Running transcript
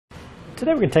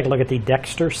Today we're going to take a look at the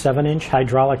Dexter 7-inch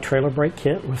hydraulic trailer brake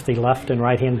kit with the left and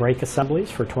right hand brake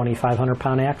assemblies for 2,500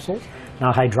 pound axles.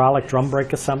 Now, hydraulic drum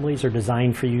brake assemblies are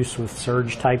designed for use with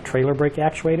surge type trailer brake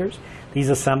actuators. These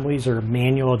assemblies are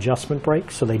manual adjustment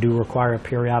brakes, so they do require a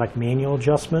periodic manual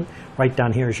adjustment. Right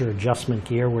down here is your adjustment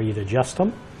gear where you'd adjust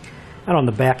them. And on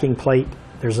the backing plate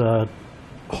there's a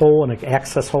hole and an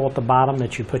access hole at the bottom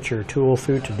that you put your tool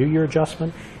through to do your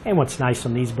adjustment. And what's nice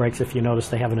on these brakes, if you notice,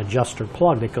 they have an adjuster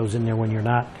plug that goes in there when you're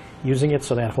not using it,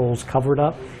 so that hole's covered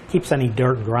up. Keeps any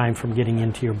dirt and grime from getting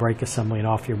into your brake assembly and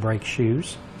off your brake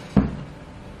shoes.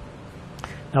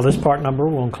 Now, this part number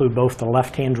will include both the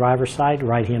left-hand driver's side,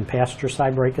 right-hand passenger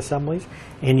side brake assemblies,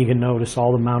 and you can notice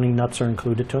all the mounting nuts are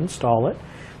included to install it.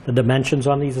 The dimensions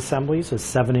on these assemblies is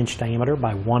 7-inch diameter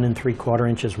by 1 3/4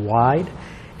 inches wide.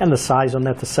 And the size on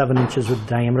that, the 7 inches of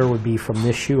diameter, would be from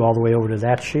this shoe all the way over to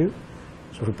that shoe.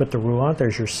 So if we put the rule on it,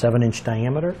 there's your 7-inch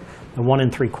diameter. The 1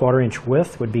 3/4 inch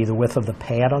width would be the width of the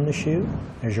pad on the shoe.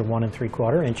 There's your 1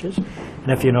 3/4 inches.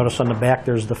 And if you notice on the back,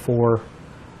 there's the 4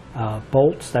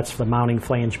 bolts. That's the mounting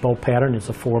flange bolt pattern. It's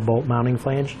a 4-bolt mounting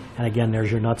flange. And again,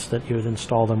 there's your nuts that you would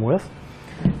install them with.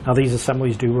 Now, these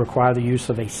assemblies do require the use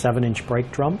of a 7-inch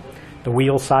brake drum. The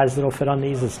wheel size that will fit on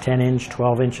these is 10-inch,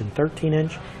 12-inch, and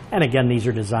 13-inch. And again, these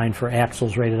are designed for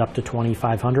axles rated up to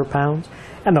 2,500 pounds.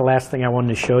 And the last thing I wanted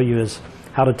to show you is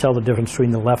how to tell the difference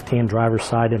between the left-hand driver's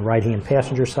side and right-hand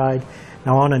passenger side.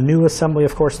 Now, on a new assembly,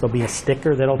 of course, there'll be a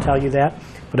sticker that'll tell you that.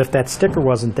 But if that sticker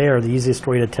wasn't there, the easiest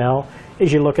way to tell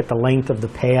is you look at the length of the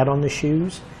pad on the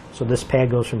shoes. So this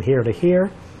pad goes from here to here.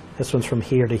 This one's from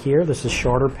here to here. This is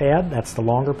shorter pad. That's the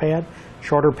longer pad.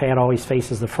 Shorter pad always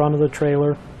faces the front of the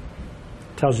trailer.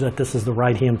 Tells you that this is the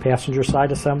right-hand passenger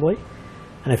side assembly.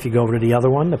 And if you go over to the other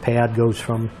one, the pad goes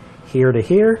from here to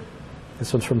here.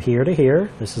 This one's from here to here.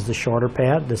 This is the shorter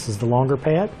pad. This is the longer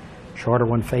pad. Shorter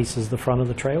one faces the front of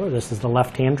the trailer. This is the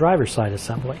left-hand driver's side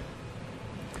assembly.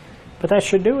 But that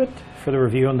should do it for the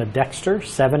review on the Dexter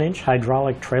 7-inch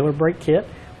hydraulic trailer brake kit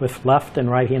with left and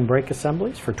right-hand brake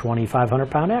assemblies for 2,500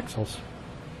 pound axles.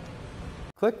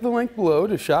 Click the link below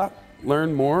to shop,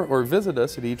 learn more, or visit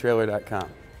us at etrailer.com.